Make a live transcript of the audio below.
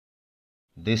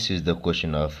This is the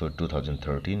question of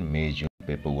 2013 May June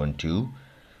paper 1-2,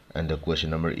 and the question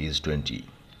number is 20.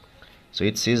 So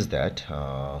it says that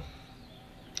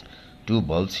two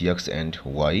bulbs X and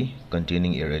Y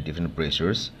containing air at different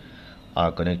pressures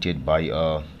are connected by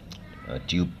a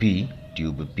tube P,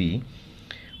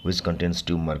 which contains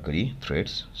two mercury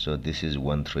threads. So this is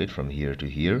one thread from here to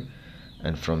here,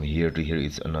 and from here to here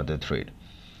is another thread.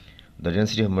 The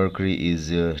density of mercury is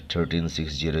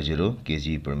 13600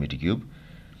 kg per meter cube.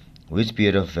 Which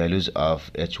pair of values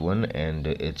of H1 and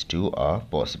H2 are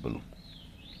possible?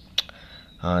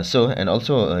 And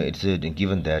also it's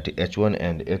given that H1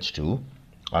 and H2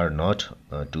 are not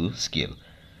to scale.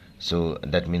 So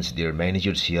that means their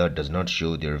magnitudes here does not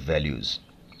show their values.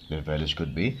 Their values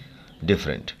could be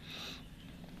different.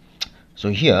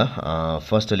 So here,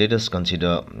 first let us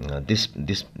consider this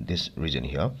region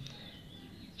here.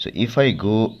 So if I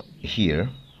go here,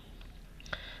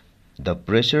 the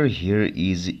pressure here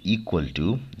is equal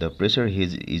to the pressure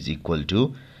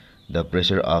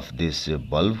of this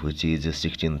bulb, which is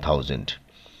 16,000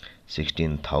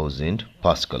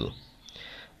 Pascal,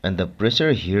 and the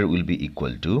pressure here will be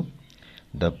equal to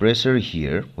the pressure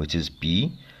here, which is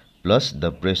P, plus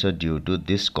the pressure due to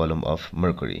this column of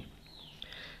mercury.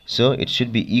 So it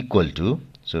should be equal to,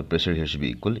 so pressure here should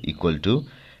be equal to,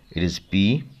 it is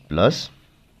P plus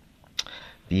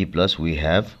we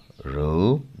have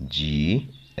rho g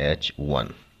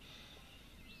h1.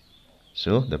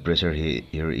 So the pressure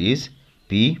here is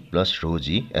P plus rho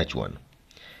g h1.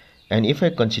 And if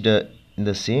I consider in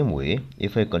the same way,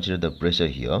 if I consider the pressure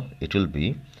here, it will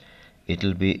be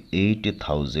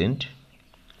 80,000.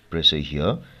 Pressure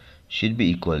here should be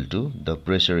equal to the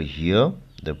pressure here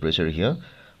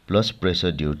plus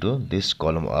pressure due to this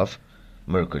column of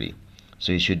mercury.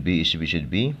 So it should be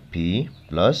P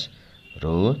plus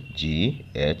rho g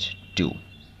h2.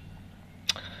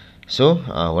 So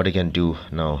what I can do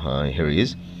now here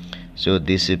is, so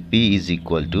this P is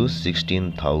equal to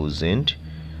 16,000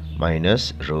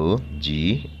 minus rho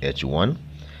g h1,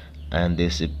 and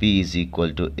this P is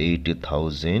equal to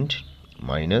 80,000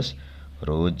 minus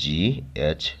rho g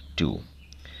h2.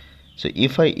 So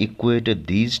if I equate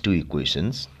these two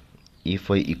equations, if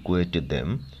I equate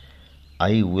them,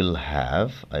 I will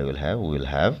have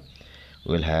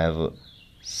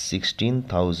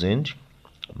 16,000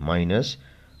 minus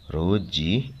rho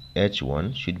g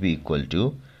h1 should be equal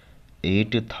to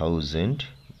 80,000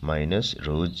 minus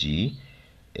rho g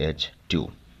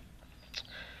h2.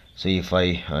 So if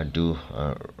I do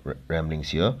ramblings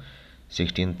here,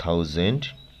 16,000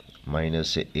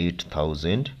 minus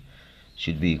 8,000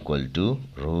 should be equal to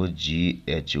rho g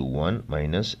h1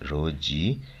 minus rho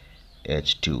g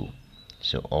h2.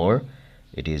 So or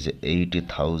it is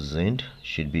 80,000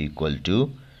 should be equal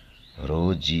to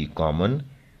rho g common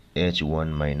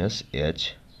h1 minus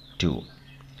h2,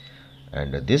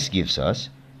 and this gives us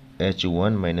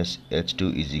h1 minus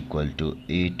h2 is equal to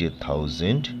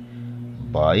 80,000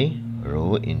 by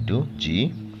rho into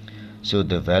g. So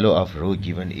the value of rho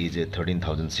given is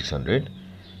 13,600,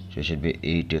 so it should be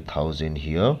 80,000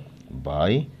 here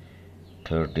by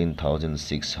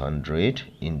 13,600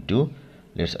 into,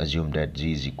 let's assume that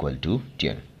g is equal to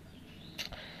 10.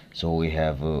 So we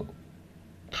have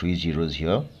 3 zeros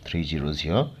here,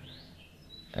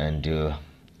 and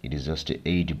it is just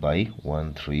 8 by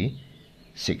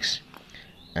 136,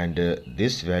 and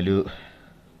this value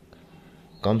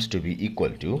comes to be equal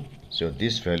to, so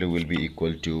this value will be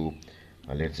equal to,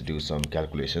 let's do some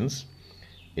calculations.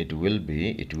 It will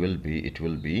be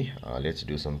let's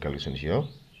do some calculations here.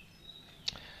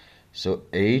 So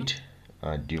 8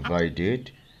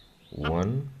 divided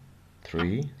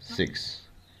 136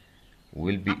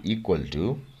 will be equal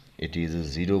to, it is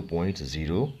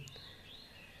 0.0,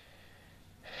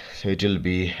 so it will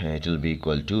be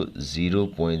equal to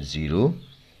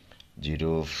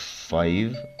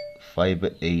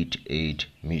 0.00588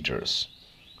 meters,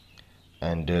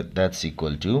 and that's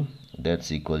equal to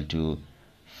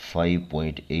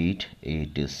 5.88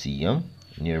 cm,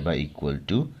 nearby equal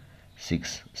to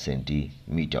 6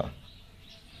 centimeter.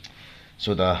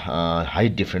 So the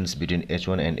height difference between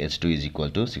h1 and h2 is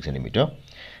equal to 6 centimeter,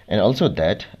 and also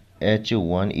that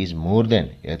h1 is more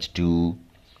than h2,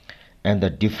 and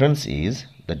the difference is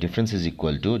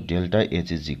equal to delta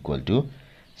h is equal to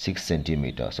 6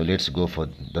 centimeter. So let's go for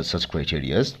the such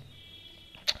criterias.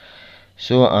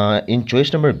 So in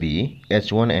choice number B,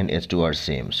 h1 and h2 are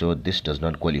same, so this does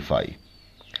not qualify.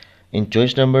 In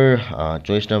choice number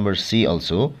C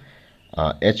also,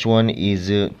 h1 is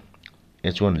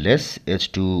h1 less,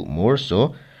 h2 more,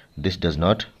 so this does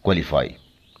not qualify.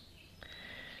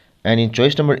 And in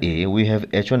choice number A, we have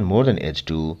h1 more than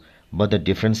h2, but the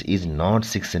difference is not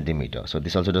 6 centimeter, so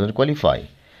this also doesn't qualify.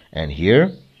 And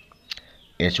here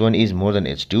H1 is more than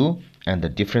H2 and the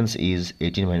difference is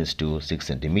 18 minus 2, 6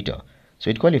 centimeter, so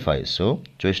it qualifies. So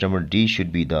choice number D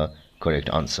should be the correct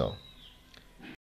answer.